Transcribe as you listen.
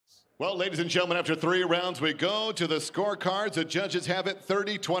Well, ladies and gentlemen, after 3 rounds, we go to the scorecards. The judges have it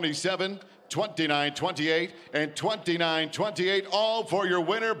 30-27, 29-28, and 29-28, all for your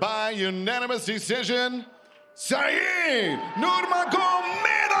winner by unanimous decision, Said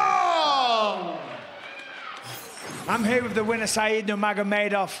Nurmagomedov! I'm here with the winner, Said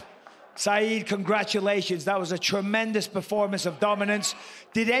Nurmagomedov. Said, congratulations. That was a tremendous performance of dominance.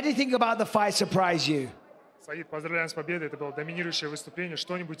 Did anything about the fight surprise you? Саид, поздравляем с победой. Это было доминирующее выступление.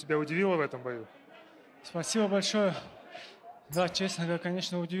 Что-нибудь тебя удивило в этом бою? Спасибо большое. Да, честно говоря,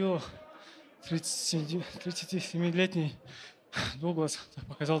 конечно, удивило. 37-летний Дуглас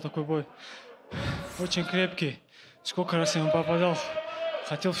показал такой бой. Очень крепкий. Сколько раз я ему попадал.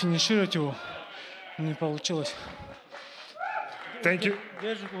 Хотел финишировать его. Не получилось. Thank you.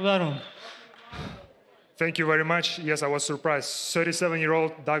 Держит ударом. Thank you very much. Yes, I was surprised.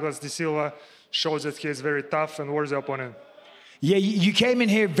 37-year-old Douglas Silva shows that he is very tough and worthy opponent. Yeah, you came in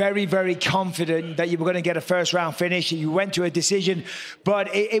here very, very confident that you were going to get a first-round finish. You went to a decision, but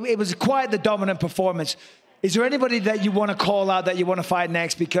it was quite the dominant performance. Is there anybody that you want to call out that you want to fight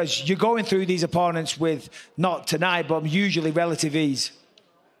next? Because you're going through these opponents with, not tonight, but usually relative ease.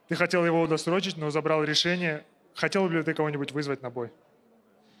 Ты хотел его удосрочить, но забрал решение. Хотел бы ли ты кого-нибудь вызвать на бой?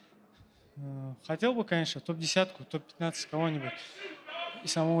 Хотел бы, конечно, топ-10, топ-15 кого-нибудь. И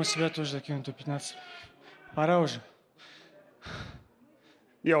самого себя тоже закинуть топ-15. Пора уже.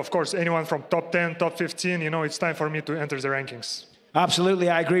 Yeah, of course, anyone from top 10, top 15, you know, it's time for me to enter the rankings. Absolutely,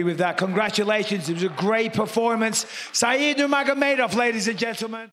 I agree with that. Congratulations, it was a great performance. Said Nurmagomedov, ladies and gentlemen.